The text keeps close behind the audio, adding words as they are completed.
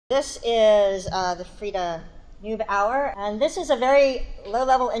This is the Frida Noob Hour, and this is a very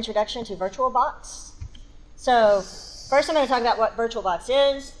low-level introduction to VirtualBox. So first I'm going to talk about what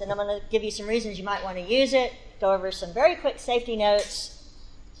VirtualBox is, then I'm going to give you some reasons you might want to use it, go over some very quick safety notes,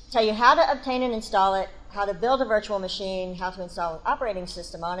 tell you how to obtain and install it, how to build a virtual machine, how to install an operating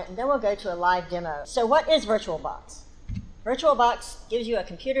system on it, and then we'll go to a live demo. So what is VirtualBox? VirtualBox gives you a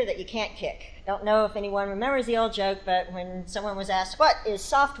computer that you can't kick. I don't know if anyone remembers the old joke, but when someone was asked, what is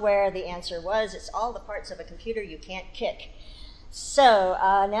software? The answer was, it's all the parts of a computer you can't kick. So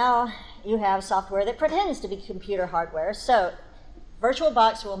now you have software that pretends to be computer hardware. So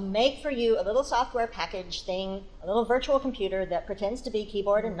VirtualBox will make for you a little software package thing, a little virtual computer that pretends to be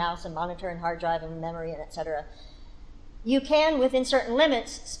keyboard and mouse and monitor and hard drive and memory and etc. You can, within certain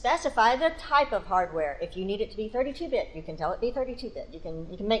limits, specify the type of hardware. If you need it to be 32-bit, you can tell it be 32-bit. You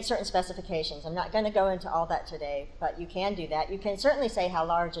can make certain specifications. I'm not going to go into all that today, but you can do that. You can certainly say how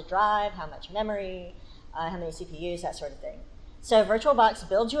large a drive, how much memory, how many CPUs, that sort of thing. So VirtualBox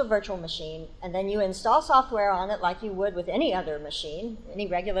builds you a virtual machine, and then you install software on it like you would with any other machine, any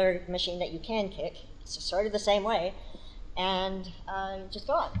regular machine that you can kick. It's sort of the same way, and just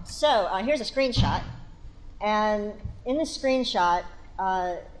go on. So here's a screenshot. And in the screenshot,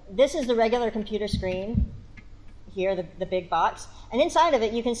 this is the regular computer screen here, the big box. And inside of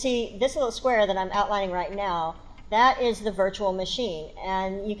it, you can see this little square that I'm outlining right now. That is the virtual machine.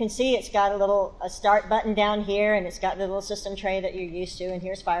 And you can see it's got a start button down here, and it's got the little system tray that you're used to. And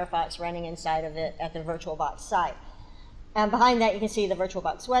here's Firefox running inside of it at the VirtualBox site. And behind that, you can see the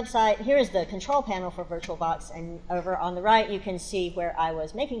VirtualBox website. Here is the control panel for VirtualBox. And over on the right, you can see where I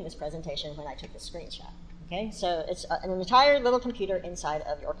was making this presentation when I took the screenshot. Okay, so it's an entire little computer inside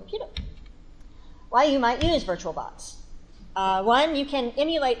of your computer. Why you might use VirtualBox. One, you can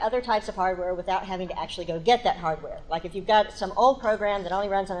emulate other types of hardware without having to actually go get that hardware. Like if you've got some old program that only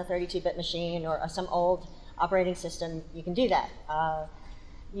runs on a 32-bit machine or some old operating system, you can do that.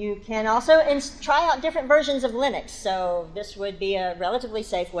 You can also try out different versions of Linux. So this would be a relatively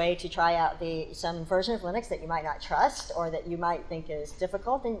safe way to try out some version of Linux that you might not trust or that you might think is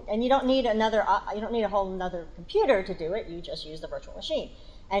difficult. And you don't need a whole other computer to do it. You just use the virtual machine.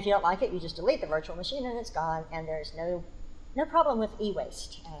 And if you don't like it, you just delete the virtual machine and it's gone. And there's no problem with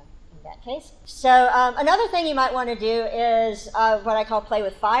e-waste in that case. So another thing you might want to do is what I call play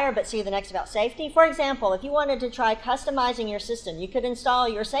with fire, but see the next about safety. For example, if you wanted to try customizing your system, you could install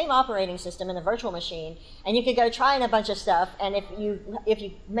your same operating system in a virtual machine, and you could go trying a bunch of stuff, and if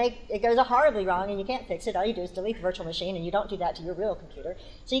you make it goes horribly wrong and you can't fix it, all you do is delete the virtual machine, and you don't do that to your real computer.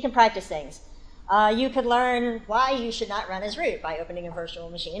 So you can practice things. You could learn why you should not run as root by opening a virtual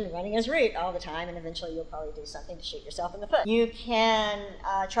machine and running as root all the time, and eventually you'll probably do something to shoot yourself in the foot. You can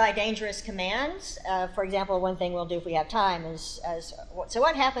try dangerous commands. For example, one thing we'll do if we have time is, so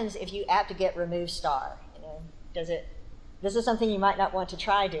what happens if you apt-get remove star? You know, this is something you might not want to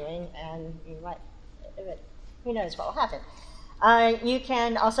try doing, and you might, who knows what will happen. You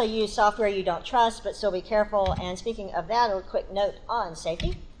can also use software you don't trust, but still be careful. And speaking of that, a quick note on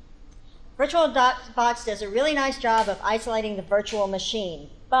safety. VirtualBox does a really nice job of isolating the virtual machine,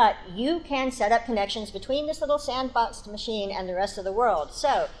 but you can set up connections between this little sandboxed machine and the rest of the world.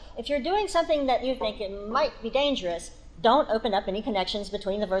 So if you're doing something that you think it might be dangerous, don't open up any connections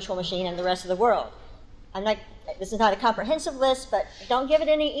between the virtual machine and the rest of the world. This is not a comprehensive list, but don't give it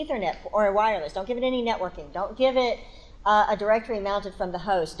any Ethernet or wireless. Don't give it any networking. Don't give it a directory mounted from the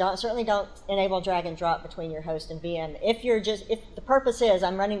host. Certainly don't enable drag and drop between your host and VM. If the purpose is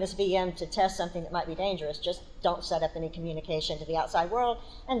I'm running this VM to test something that might be dangerous, just don't set up any communication to the outside world,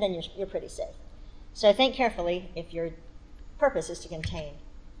 and then you're pretty safe. So think carefully if your purpose is to contain.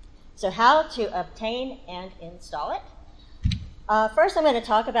 So how to obtain and install it. First, I'm going to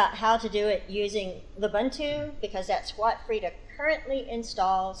talk about how to do it using Ubuntu, because that's what Frida currently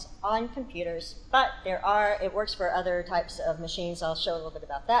installs on computers, but it works for other types of machines. I'll show a little bit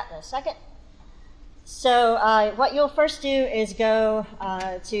about that in a second. So what you'll first do is go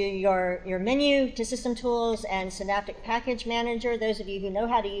to your menu to System Tools and Synaptic Package Manager. Those of you who know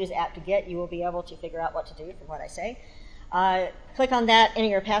how to use apt-get, you will be able to figure out what to do from what I say. Click on that, enter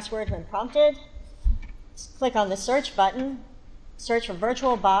your password when prompted. Click on the search button. Search for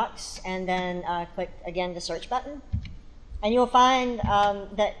VirtualBox, and then click again the search button. And you'll find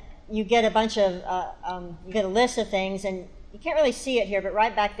that you get a bunch of, you get a list of things, and you can't really see it here, but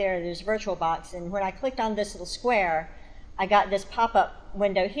right back there's VirtualBox. And when I clicked on this little square, I got this pop-up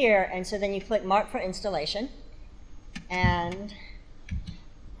window here, and so then you click Mark for Installation. And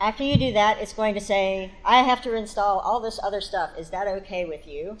after you do that, it's going to say, I have to install all this other stuff. Is that okay with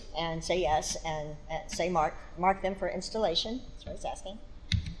you? And say yes, and say mark them for installation. That's what it's asking.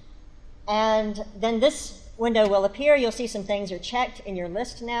 And then this window will appear. You'll see some things are checked in your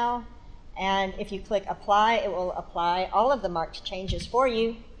list now. And if you click Apply, it will apply all of the marked changes for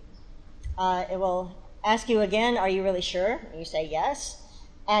you. It will ask you again, are you really sure? And you say yes.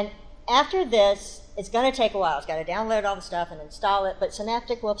 And after this, it's going to take a while. It's got to download all the stuff and install it, but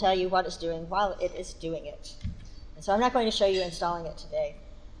Synaptic will tell you what it's doing while it is doing it. And so I'm not going to show you installing it today.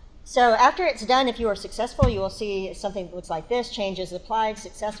 So after it's done, if you are successful, you will see something that looks like this, changes applied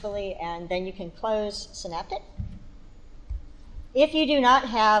successfully, and then you can close Synaptic. If you do not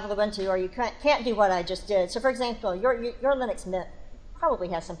have Lubuntu, or you can't do what I just did, so for example, your Linux Mint probably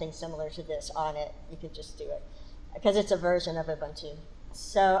has something similar to this on it. You could just do it, because it's a version of Ubuntu.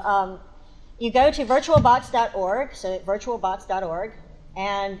 So you go to virtualbox.org, so virtualbox.org,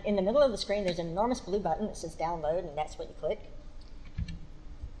 and in the middle of the screen there's an enormous blue button that says download, and that's what you click.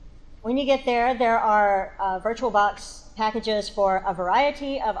 When you get there, there are VirtualBox packages for a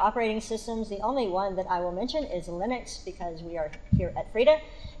variety of operating systems. The only one that I will mention is Linux, because we are here at Frida.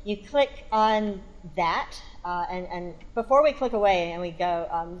 You click on that, and before we click away and we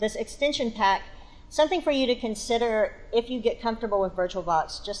go, this extension pack, something for you to consider if you get comfortable with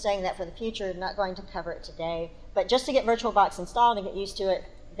VirtualBox. Just saying that for the future, not going to cover it today. But just to get VirtualBox installed and get used to it,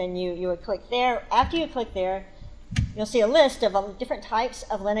 then you would click there. After you click there, you'll see a list of different types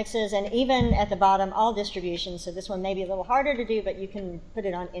of Linuxes, and even at the bottom, all distributions. So this one may be a little harder to do, but you can put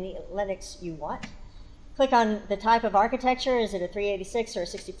it on any Linux you want. Click on the type of architecture. Is it a 386 or a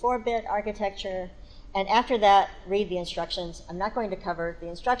 64-bit architecture? And after that, read the instructions. I'm not going to cover the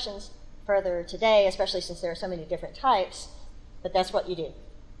instructions further today, especially since there are so many different types, but that's what you do.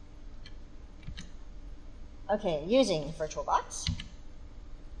 Okay, using VirtualBox.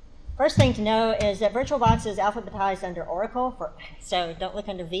 First thing to know is that VirtualBox is alphabetized under Oracle, so don't look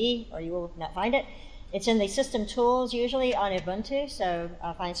under V or you will not find it. It's in the System Tools usually on Ubuntu, so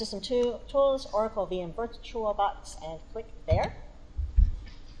find System Tools, Oracle VM VirtualBox, and click there.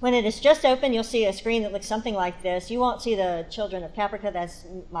 When it is just open, you'll see a screen that looks something like this. You won't see the Children of Caprica. That's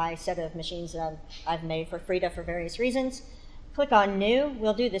my set of machines that I've made for Frida for various reasons. Click on New.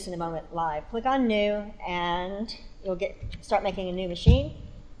 We'll do this in a moment live. Click on New, and you'll start making a new machine.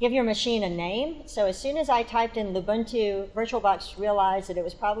 Give your machine a name. So as soon as I typed in Lubuntu, VirtualBox realized that it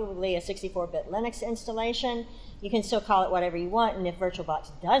was probably a 64-bit Linux installation. You can still call it whatever you want, and if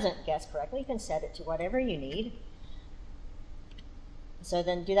VirtualBox doesn't guess correctly, you can set it to whatever you need. So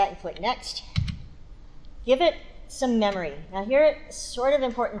then do that and click Next. Give it some memory. Now here it's sort of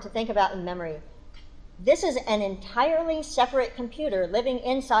important to think about in memory. This is an entirely separate computer living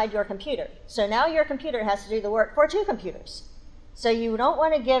inside your computer. So now your computer has to do the work for two computers. So you don't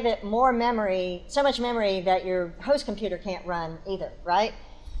want to give it more memory, so much memory that your host computer can't run either, right?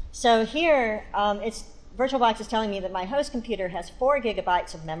 So here, VirtualBox is telling me that my host computer has 4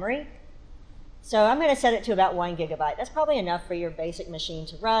 gigabytes of memory. So I'm going to set it to about 1 gigabyte. That's probably enough for your basic machine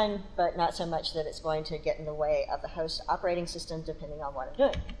to run, but not so much that it's going to get in the way of the host operating system, depending on what I'm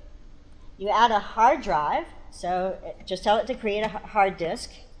doing. You add a hard drive, so just tell it to create a hard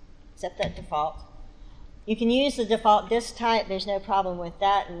disk, set that default. You can use the default disk type. There's no problem with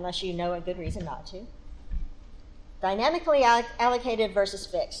that unless you know a good reason not to. Dynamically allocated versus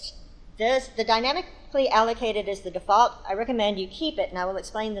fixed. The dynamically allocated is the default. I recommend you keep it, and I will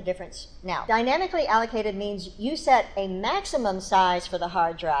explain the difference now. Dynamically allocated means you set a maximum size for the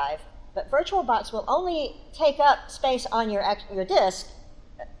hard drive, but VirtualBox will only take up space on your disk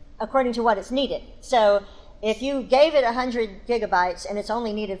according to what it's needed. So if you gave it 100 gigabytes and it's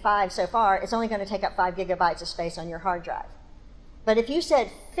only needed 5 so far, it's only going to take up 5 gigabytes of space on your hard drive. But if you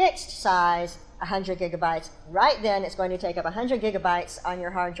said fixed size 100 gigabytes, right then it's going to take up 100 gigabytes on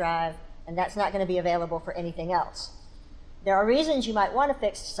your hard drive, and that's not going to be available for anything else. There are reasons you might want a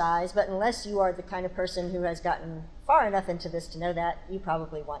fixed size, but unless you are the kind of person who has gotten far enough into this to know that, you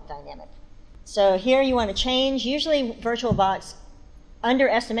probably want dynamic. So here you want to change. Usually VirtualBox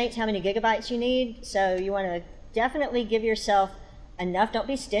underestimates how many gigabytes you need, so you want to definitely give yourself enough. Don't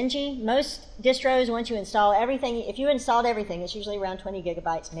be stingy. Most distros, once you install everything, if you installed everything, it's usually around 20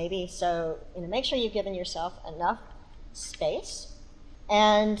 gigabytes maybe, so make sure you've given yourself enough space.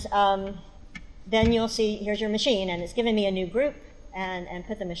 And then you'll see, here's your machine, and it's given me a new group, and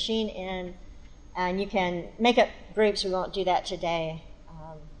put the machine in, and you can make up groups. We won't do that today.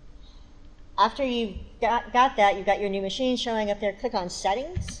 After you've got that, you've got your new machine showing up there, click on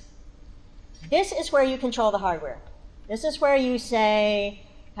Settings. This is where you control the hardware. This is where you say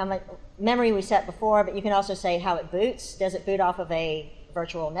how much memory we set before, but you can also say how it boots. Does it boot off of a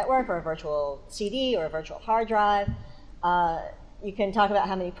virtual network or a virtual CD or a virtual hard drive? You can talk about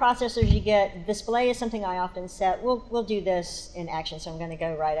how many processors you get. Display is something I often set. We'll do this in action, so I'm going to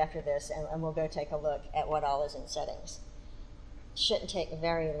go right after this, and we'll go take a look at what all is in settings. Shouldn't take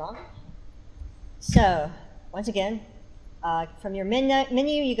very long. So, once again, from your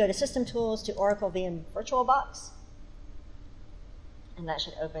menu, you go to System Tools to Oracle VM VirtualBox, and that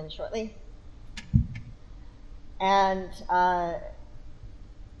should open shortly. And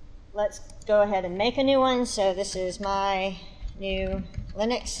let's go ahead and make a new one. So this is my new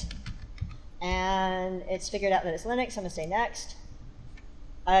Linux, and it's figured out that it's Linux. I'm going to say next.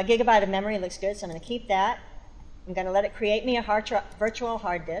 A gigabyte of memory looks good, so I'm going to keep that. I'm going to let it create me a virtual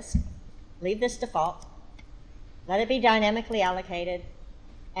hard disk. Leave this default. Let it be dynamically allocated.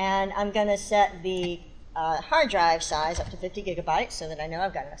 And I'm going to set the hard drive size up to 50 gigabytes so that I know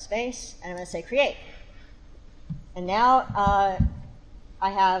I've got enough space. And I'm going to say create. And now I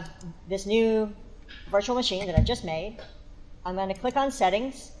have this new virtual machine that I've just made. I'm going to click on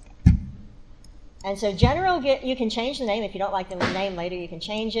Settings. And so General, you can change the name. If you don't like the name later, you can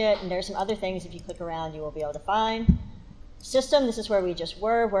change it. And there's some other things, if you click around, you will be able to find. System, this is where we just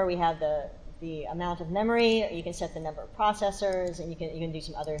were, where we have the amount of memory. You can set the number of processors, and you can do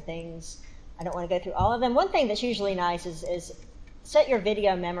some other things. I don't want to go through all of them. One thing that's usually nice is set your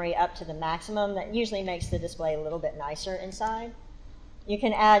video memory up to the maximum. That usually makes the display a little bit nicer inside. You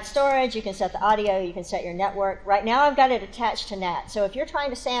can add storage, you can set the audio, you can set your network. Right now I've got it attached to NAT. So if you're trying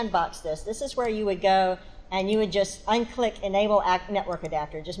to sandbox this is where you would go and you would just unclick Enable Network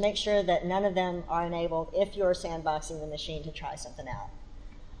Adapter. Just make sure that none of them are enabled if you're sandboxing the machine to try something out.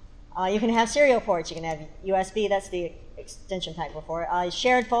 You can have serial ports, you can have USB, that's the extension type before.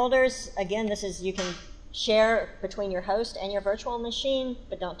 Shared folders, again, you can share between your host and your virtual machine,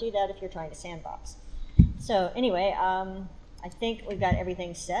 but don't do that if you're trying to sandbox. So anyway, I think we've got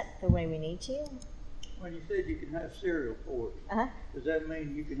everything set the way we need to. When you said you can have serial ports, does that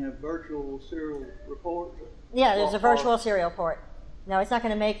mean you can have virtual serial reports? Yeah, there's a virtual serial port. No, it's not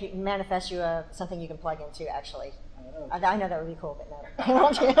going to manifest you something you can plug into, actually. I know that would be cool, but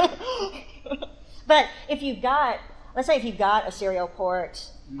no. But if you've got, let's say if you've got a serial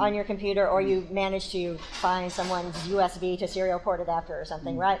port on your computer, or you manage to find someone's USB to serial port adapter or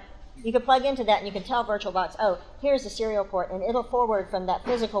something, right? You can plug into that and you can tell VirtualBox, oh, here's the serial port, and it'll forward from that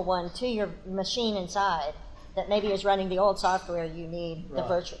physical one to your machine inside that maybe is running the old software you need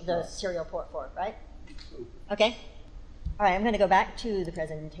the serial port for, right? Okay. All right, I'm going to go back to the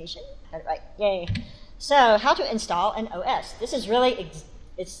presentation. Got it right. Yay. So how to install an OS. This is really,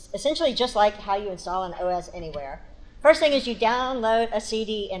 it's essentially just like how you install an OS anywhere. First thing is you download a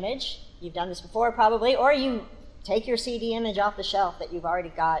CD image. You've done this before probably, or you take your CD image off the shelf that you've already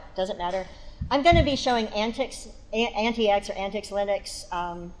got. Doesn't matter. I'm going to be showing Antix or Antix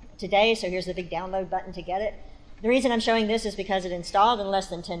Linux today, so here's the big download button to get it. The reason I'm showing this is because it installed in less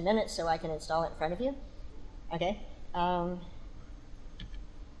than 10 minutes, so I can install it in front of you. Okay.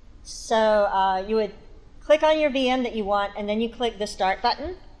 So you would click on your VM that you want, and then you click the Start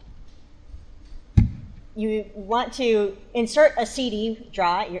button. You want to insert a CD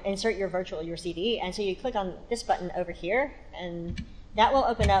drive, insert your CD, and so you click on this button over here, and that will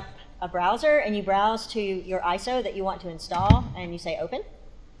open up a browser, and you browse to your ISO that you want to install, and you say Open.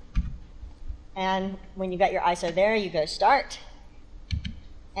 And when you've got your ISO there, you go Start,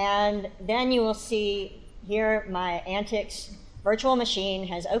 and then you will see here my Antix virtual machine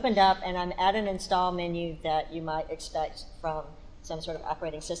has opened up, and I'm at an install menu that you might expect from some sort of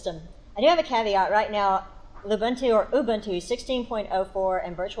operating system. I do have a caveat right now. Ubuntu 16.04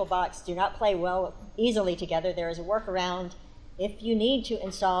 and VirtualBox do not play well easily together. There is a workaround. If you need to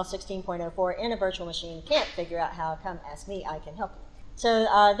install 16.04 in a virtual machine, can't figure out how, come ask me, I can help you.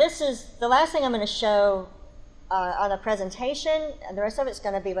 So this is the last thing I'm going to show on a presentation, and the rest of it's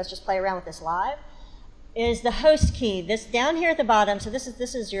going to be, let's just play around with this live, is the host key. This down here at the bottom, so this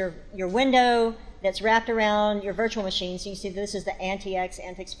is your window that's wrapped around your virtual machine. So you see this is the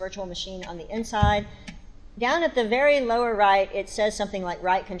Antix virtual machine on the inside. Down at the very lower right, it says something like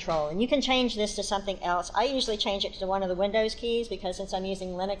write control, and you can change this to something else. I usually change it to one of the Windows keys because since I'm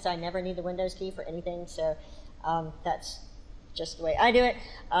using Linux, I never need the Windows key for anything, so that's just the way I do it.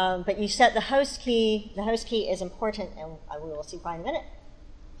 But you set the host key. The host key is important, and we will see why in a minute.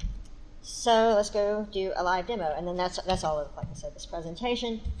 So let's go do a live demo, and then that's all of, like I said, this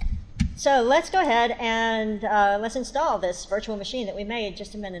presentation. So let's go ahead and let's install this virtual machine that we made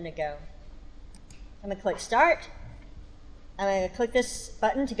just a minute ago. I'm going to click Start. I'm going to click this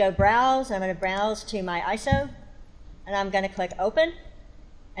button to go browse. I'm going to browse to my ISO, and I'm going to click Open,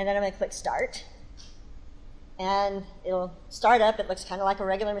 and then I'm going to click Start. And it'll start up. It looks kind of like a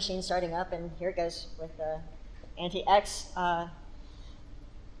regular machine starting up, and here it goes with the Antix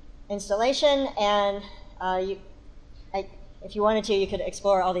installation, and if you wanted to, you could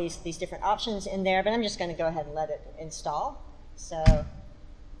explore all these different options in there, but I'm just going to go ahead and let it install. So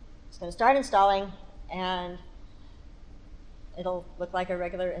it's going to start installing, and it'll look like a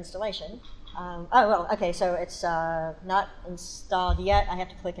regular installation. Oh, well, okay, so it's not installed yet. I have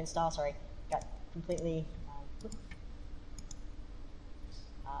to click install, sorry. Got completely,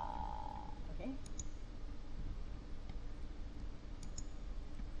 okay.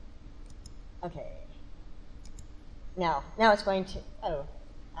 Okay. Now it's going to,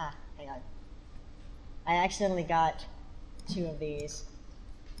 hang on. I accidentally got 2 of these.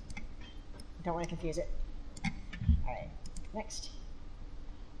 Don't want to confuse it. All right, next.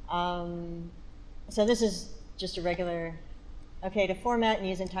 So this is just a regular, okay, to format and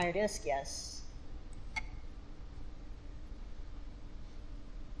use entire disk, yes.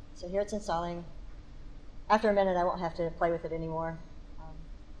 So here it's installing. After a minute, I won't have to play with it anymore.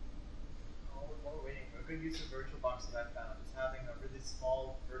 While we're waiting, a good use of VirtualBox that I found is having a really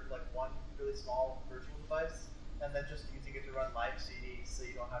small, one really small virtual device, and then just using it to run live CDs, so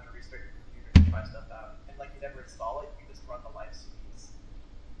you don't have to restart your computer to try stuff out. And like you never install it, you just run the live CDs.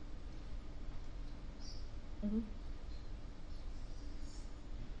 Mm-hmm.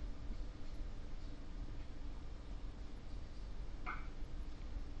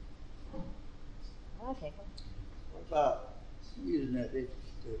 Okay, cool. What about using it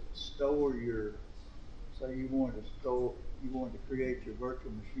to store your, say you wanted to create your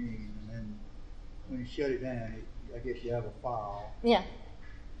virtual machine, and then when you shut it down, I guess you have a file. Yeah.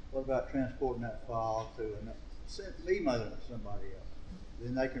 What about transporting that file to emailing it to somebody else?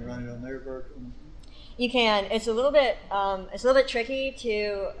 Then they can run it on their virtual machine? You can. It's a little bit tricky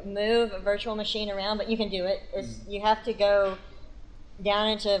to move a virtual machine around, but you can do it. You have to go down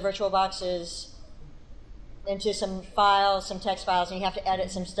into VirtualBox's, into some files, some text files, and you have to edit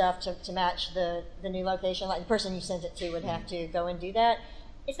some stuff to match the new location. Like the person you sent it to would have to go and do that.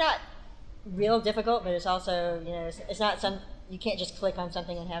 It's not real difficult, but it's also, it's not you can't just click on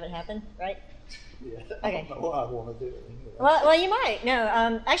something and have it happen, right? Yeah. Okay. I don't know why I want to do it. Anyway. Well, you might.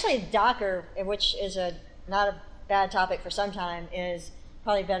 No, actually, Docker, which is not a bad topic for some time, is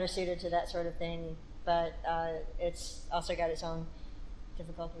probably better suited to that sort of thing, but it's also got its own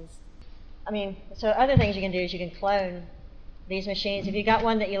difficulties. I mean, so other things you can do is you can clone these machines. If you got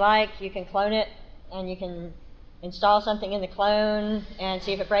one that you like, you can clone it, and you can install something in the clone and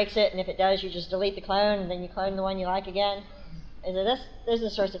see if it breaks it, and if it does, you just delete the clone, and then you clone the one you like again. Those are the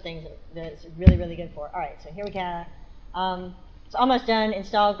sorts of things that it's really, really good for. All right, so here we go. It's almost done.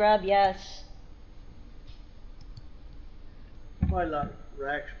 Install grub, yes. Somebody like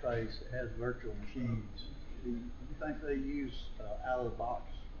Rackspace that has virtual machines, do you think they use out-of-the-box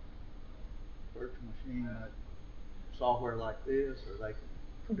virtual machine software like this, or they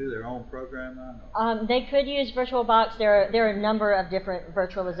can do their own programming? They could use VirtualBox. There are a number of different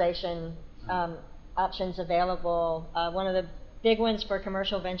virtualization options available. One of the big ones for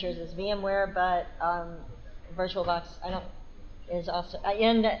commercial ventures is VMware, but VirtualBox is also,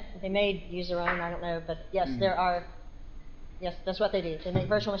 and they may use their own, I don't know, but yes, there are. Yes, that's what they do. They make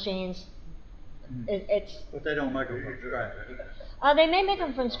virtual machines. But they don't make them from scratch. They may make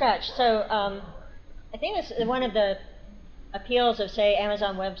them from scratch. So I think that's one of the appeals of, say,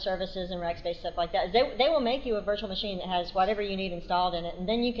 Amazon Web Services and Rackspace, stuff like that. Is they will make you a virtual machine that has whatever you need installed in it, and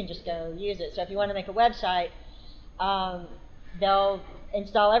then you can just go use it. So if you want to make a website, they'll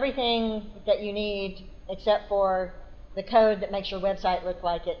install everything that you need except for the code that makes your website look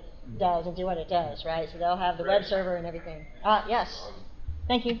like it does and do what it does, right? So they'll have the web server and everything. Yes.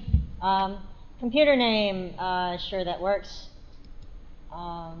 Thank you. Computer name, sure, that works.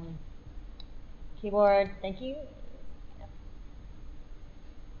 Keyboard, thank you.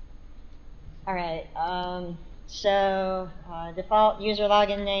 All right, so default user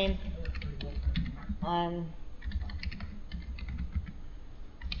login name.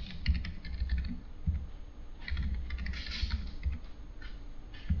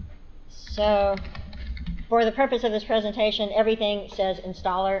 So for the purpose of this presentation, everything says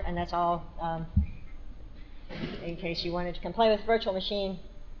installer, and that's all, in case you wanted to come play with virtual machine.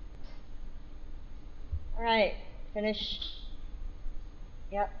 All right, finish.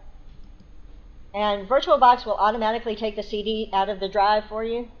 Yep. And VirtualBox will automatically take the CD out of the drive for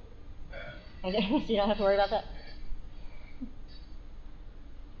you. So you don't have to worry about that.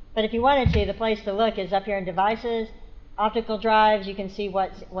 But if you wanted to, the place to look is up here in Devices, Optical Drives. You can see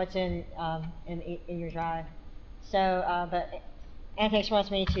what's in your drive. So, but Antex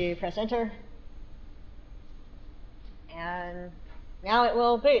wants me to press Enter, and now it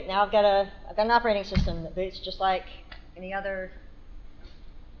will boot. Now I've got an operating system that boots just like any other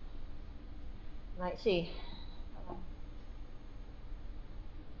might see.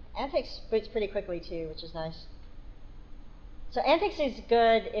 Antics boots pretty quickly too, which is nice. So Antics is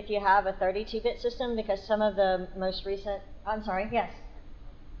good if you have a 32-bit system because some of the most recent, I'm sorry, yes?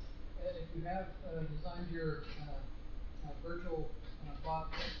 If you have designed your VirtualBox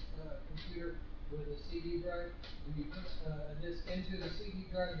computer with a CD drive, when you put a disk into the CD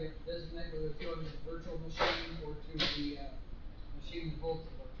drive, you have to designate whether it's going to the virtual machine or to the machine that holds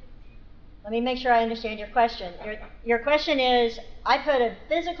the virtual machine. Let me make sure I understand your question. Your question is, I put a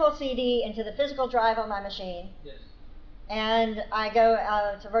physical CD into the physical drive on my machine. Yes. And I go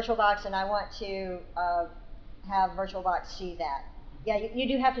to VirtualBox and I want to have VirtualBox see that. Yeah, you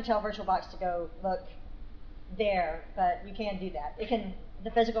do have to tell VirtualBox to go look there, but you can do that.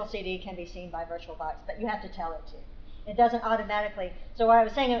 The physical CD can be seen by VirtualBox, but you have to tell it to. It doesn't automatically. So what I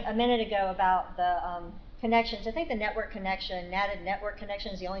was saying a minute ago about the connections, I think the network connection, NATed network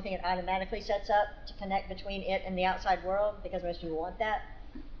connection is the only thing it automatically sets up to connect between it and the outside world, because most people want that.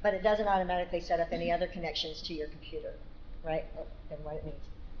 But it doesn't automatically set up any other connections to your computer. Right? And what it means.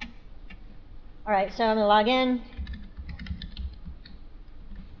 All right, so I'm going to log in.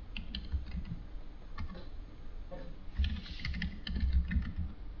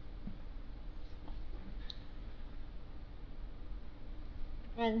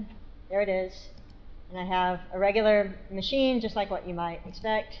 And there it is. And I have a regular machine, just like what you might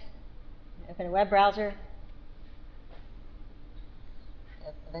expect. Open a web browser.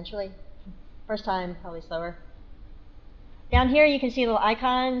 Eventually. First time, probably slower. Down here you can see little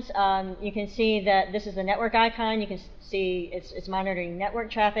icons. You can see that this is the network icon. You can see it's monitoring network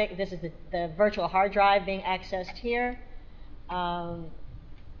traffic. This is the virtual hard drive being accessed here, and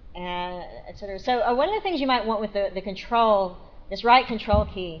et cetera. So one of the things you might want with the control, this right control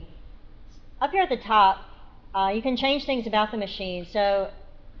key, up here at the top, you can change things about the machine. So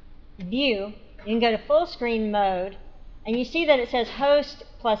view, you can go to full screen mode, and you see that it says host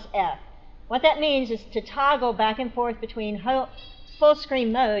plus F. What that means is to toggle back and forth between full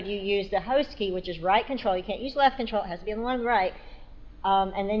screen mode, you use the host key, which is right control. You can't use left control. It has to be on the one on the right.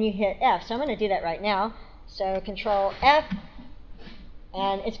 And then you hit F. So I'm going to do that right now. So control F.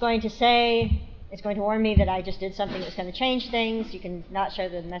 And it's going to warn me that I just did something that's going to change things. You can not show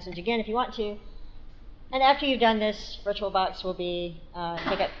the message again if you want to. And after you've done this, VirtualBox will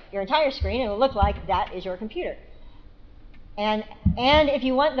take up your entire screen. It will look like that is your computer. And if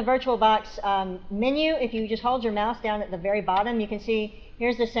you want the VirtualBox menu, if you just hold your mouse down at the very bottom, you can see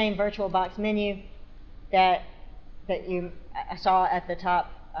here's the same VirtualBox menu that you saw at the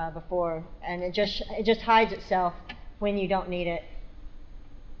top before, and it just hides itself when you don't need it.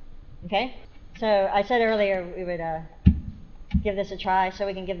 Okay? So I said earlier we would give this a try, so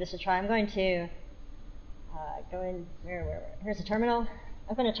we can give this a try. I'm going to go in. Here's a terminal.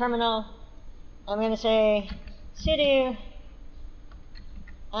 Open a terminal. I'm going to say sudo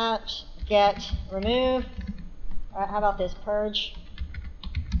apt get remove. All right, how about this? Purge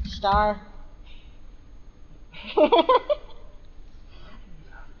star.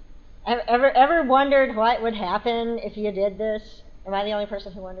 Ever wondered what would happen if you did this? Am I the only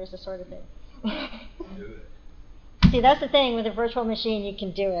person who wonders this sort of thing? Do it. See, that's the thing with a virtual machine, you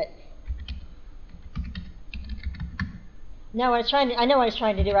can do it. No, I know what it's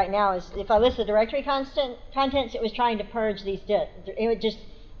trying to do right now is if I list the directory contents, it was trying to purge these disks.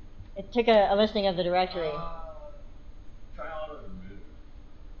 It took a listing of the directory. Try auto remove.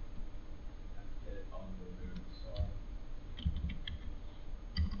 Get it on remove.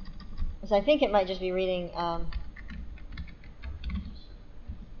 So So I think it might just be reading.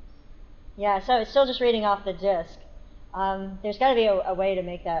 Yeah, so it's still just reading off the disk. There's got to be a way to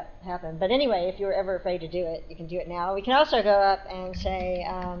make that happen. But anyway, if you're ever afraid to do it, you can do it now. We can also go up and say,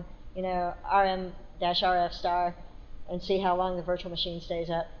 rm-rf star, and see how long the virtual machine stays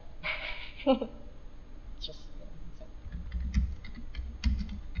up. Just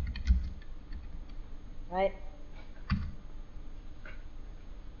right?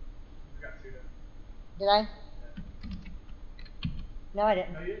 We got sudo. Did I? Yeah. No, I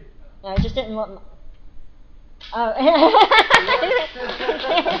didn't. No, you didn't. No, I just didn't want. Oh.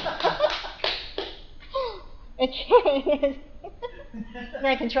 Okay.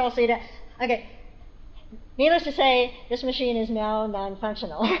 My control C. Okay. Needless to say, this machine is now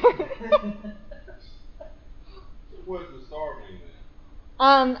non-functional. what does the star mean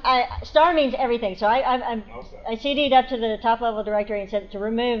then? Star means everything. So I CD'd up to the top level directory and said to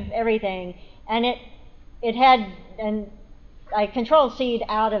remove everything, and it had, and I control C'd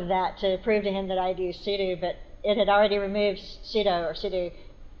out of that to prove to him that I'd used sudo, but it had already removed sudo,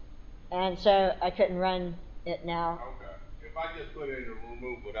 and so I couldn't run it now. Okay. If I just put in the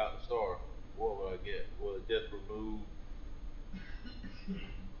remove without the star, what will I get? Will it just remove?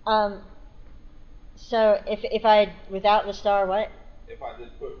 So if I without the star, what? If I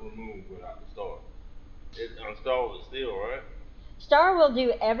just put remove without the star, it installs it still, right? Star will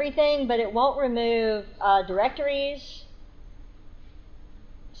do everything, but it won't remove directories.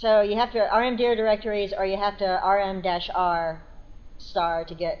 So you have to rm-dir directories, or you have to rm-r star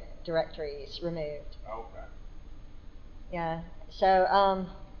to get directories removed. Okay. Yeah. So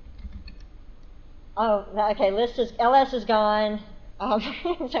okay. ls is gone.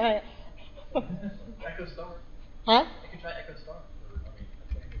 Sorry. Echo star. Huh? I can try echo star.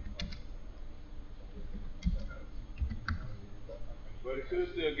 But it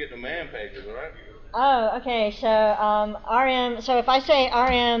should still get the man pages, right? Oh, okay. So rm. So if I say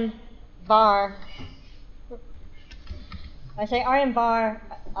rm bar, I say rm bar,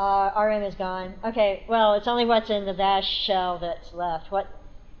 rm is gone. Okay. Well, it's only what's in the bash shell that's left. What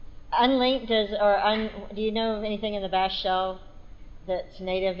unlinked does do you know of anything in the bash shell that's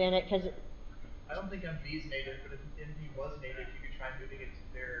native in it? Because I don't think MV is native, but if MV was native, you could try moving it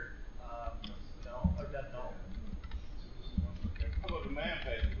to their null or dev null. How about the man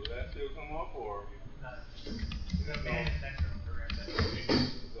pages? Will that still come up or? No. The man is an external program.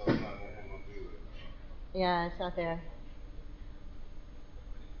 So it's not gonna do it. yeah, it's not there.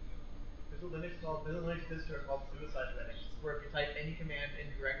 There's a Linux distro called Suicide Linux, where if you type any command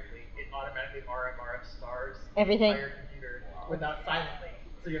incorrectly, it automatically RF stars Everything. the entire computer without silently.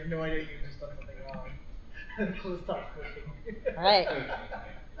 So you have no idea you've just done something wrong. And it stops working. All right.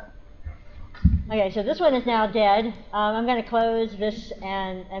 Okay, so this one is now dead. I'm going to close this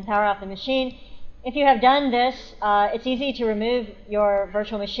and power off the machine. If you have done this, it's easy to remove your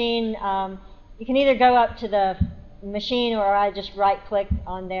virtual machine. You can either go up to the machine, or I just right-click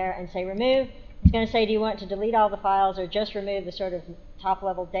on there and say remove. It's going to say, do you want to delete all the files or just remove the sort of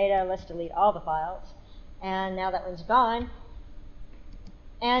top-level data? Let's delete all the files. And now that one's gone.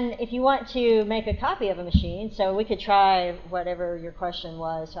 And if you want to make a copy of a machine, so we could try whatever your question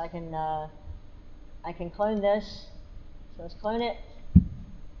was. So I can clone this. So let's clone it.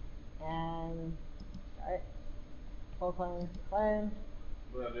 And start. Full clone, clone.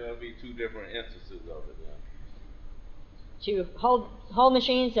 Well, there'll be two different instances of it then. To whole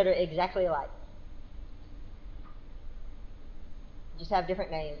machines that are exactly alike. Just have different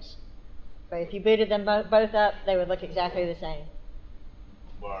names. But if you booted them both up, they would look exactly the same.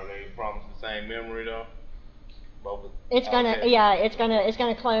 But are they promised the same memory though? Both. It's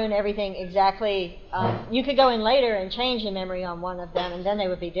gonna clone everything exactly. You could go in later and change the memory on one of them, and then they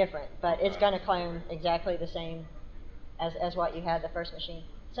would be different. But it's gonna clone exactly the same as what you had the first machine.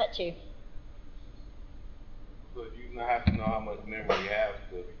 Set 2. So you have to know how much memory you have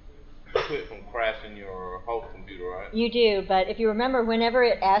to quit from crashing your host computer, right? You do, but if you remember, whenever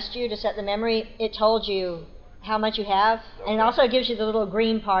it asked you to set the memory, it told you how much you have, and it also gives you the little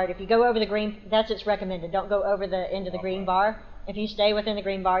green part. If you go over the green, that's its recommended. Don't go over the end of the green bar. If you stay within the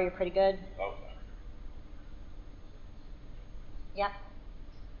green bar, you're pretty good. Okay. Yep.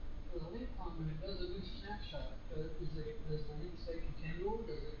 Well, the link when it does a new snapshot, does the link stay continual?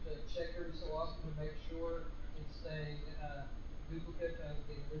 Does it check every so often to make sure it's a duplicate of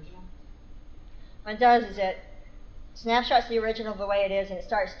the original? What it does is it snapshots the original the way it is, and it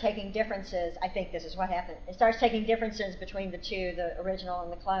starts taking differences. I think this is what happened. It starts taking differences between the two, the original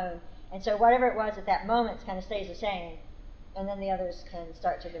and the clone. And so whatever it was at that moment kind of stays the same, and then the others can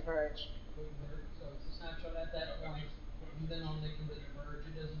start to diverge. So it's a snapshot at that point, and then only can diverge.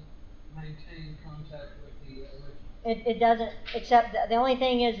 It doesn't maintain contact with the original. It doesn't, except the only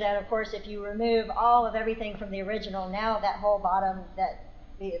thing is that, of course, if you remove all of everything from the original, now that whole bottom that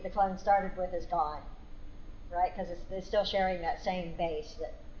the clone started with is gone, right? Because it's still sharing that same base,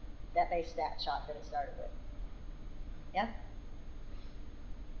 that base snapshot that it started with. Yeah?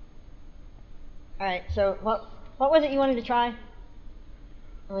 All right, so what was it you wanted to try?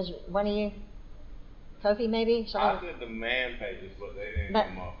 Or was one of you? Kofi, maybe? I did the man pages, but they didn't But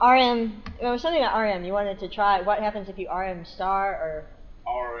come up. RM, it was something about RM. You wanted to try what happens if you RM star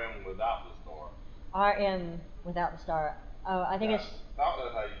or RM without the star. RM without the star. Oh, I think I thought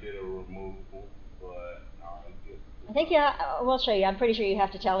that's how you did a removal, but I think we'll show you. I'm pretty sure you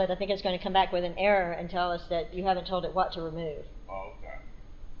have to tell it. I think it's going to come back with an error and tell us that you haven't told it what to remove. Oh, okay.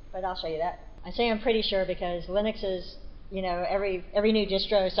 But I'll show you that. I say I'm pretty sure because Linux is, every new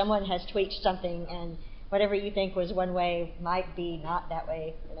distro, someone has tweaked something, and whatever you think was one way might be not that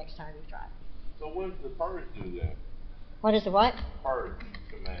way the next time you try. So what does the purge do then? What is the what? Purge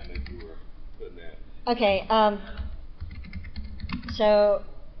command that you were putting in. Okay, so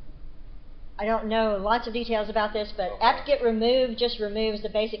I don't know lots of details about this, but apt-get remove just removes the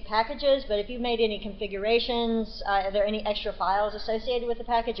basic packages, but if you've made any configurations, are there any extra files associated with the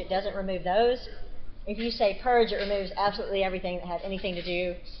package, it doesn't remove those. If you say purge, it removes absolutely everything that had anything to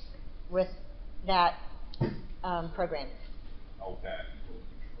do with that program. Okay.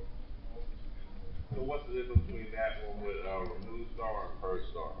 So what's the difference between that one with remove star and purge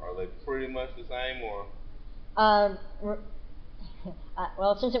star? Are they pretty much the same, or?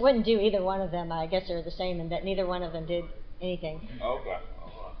 Well, since it wouldn't do either one of them, I guess they're the same in that neither one of them did anything. Okay.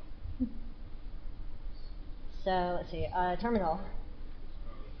 So let's see, terminal.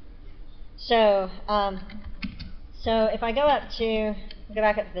 So if I go back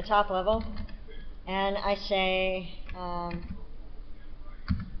up to the top level, and I say,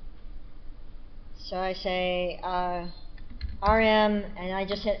 RM, and I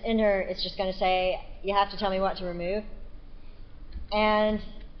just hit enter, it's just going to say, you have to tell me what to remove. And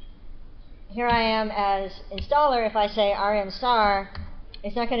here I am as installer. If I say RM star,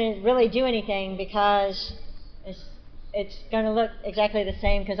 it's not going to really do anything because it's going to look exactly the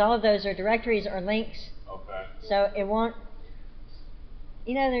same because all of those are directories or links. Okay. So it won't,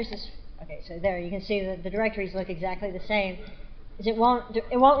 there's this, okay, so there you can see that the directories look exactly the same. It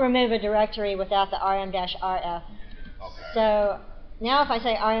won't remove a directory without the rm-rf. Okay. So now if I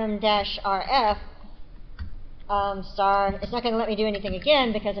say rm-rf, star, it's not going to let me do anything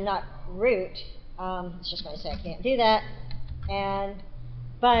again because I'm not root. It's just going to say I can't do that.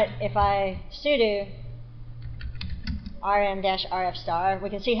 But if I sudo rm-rf star, we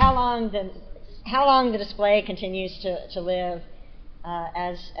can see how long the display continues to live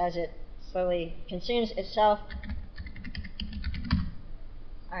as it slowly consumes itself.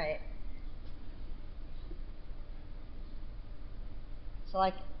 All right.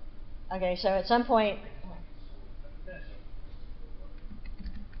 So okay, so at some point.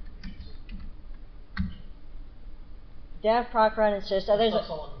 Dev, proc, run, and sys. So there's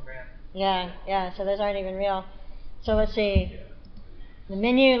so those aren't even real. So let's see. The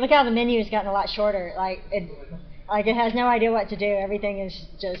menu. Look how the menu has gotten a lot shorter. It has no idea what to do. Everything is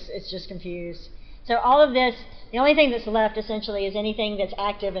just confused. So all of this, the only thing that's left essentially is anything that's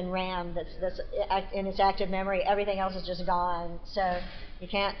active in RAM, that's in its active memory. Everything else is just gone. So you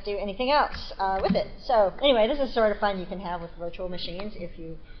can't do anything else with it. So anyway, this is sort of fun you can have with virtual machines if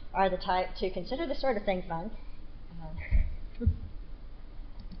you are the type to consider this sort of thing fun.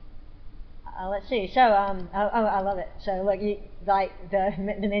 Let's see. So, I love it. So, look,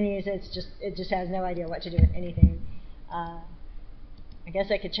 the menus. It just has no idea what to do with anything. I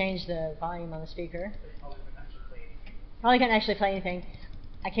guess I could change the volume on the speaker. Probably can't actually play anything.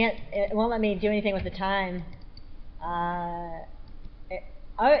 I can't. It won't let me do anything with the time.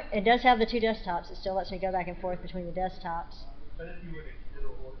 It does have the two desktops. It still lets me go back and forth between the desktops. But if you were to kill,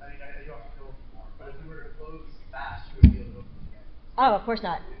 I don't have to kill anymore. But if you were to close fast, you would be able to open it again. Oh, of course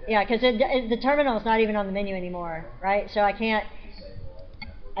not. Yeah, because the terminal is not even on the menu anymore, right? So I can't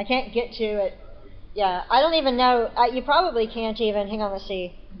get to it. Yeah, I don't even know. You probably can't even. Hang on, let's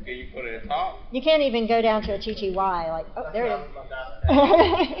see. Can you put it at the top? You can't even go down to a TTY. There it is.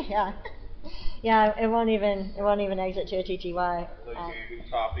 Yeah, it won't even exit to a TTY. So you can't do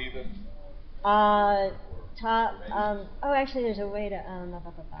top either. Top. Actually, there's a way to.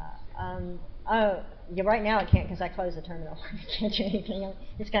 Right now I can't because I closed the terminal. I can't do anything.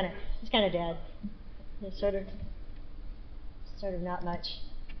 It's kind of dead. It's sort of not much.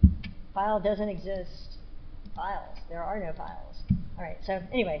 File doesn't exist. Files. There are no files. All right. So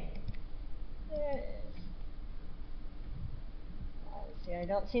anyway, there it is. Let's see. I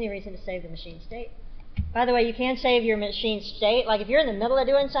don't see any reason to save the machine state. By the way, you can save your machine state. Like if you're in the middle of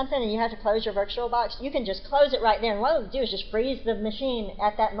doing something and you have to close your VirtualBox, you can just close it right there. And what it'll do is just freeze the machine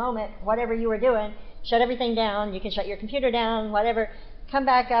at that moment, whatever you were doing. Shut everything down. You can shut your computer down, whatever. Come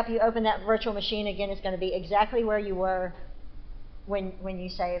back up. You open that virtual machine again. It's going to be exactly where you were when you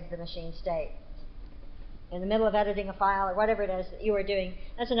saved the machine state. In the middle of editing a file or whatever it is that you were doing.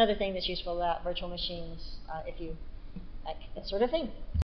 That's another thing that's useful about virtual machines if you like that sort of thing.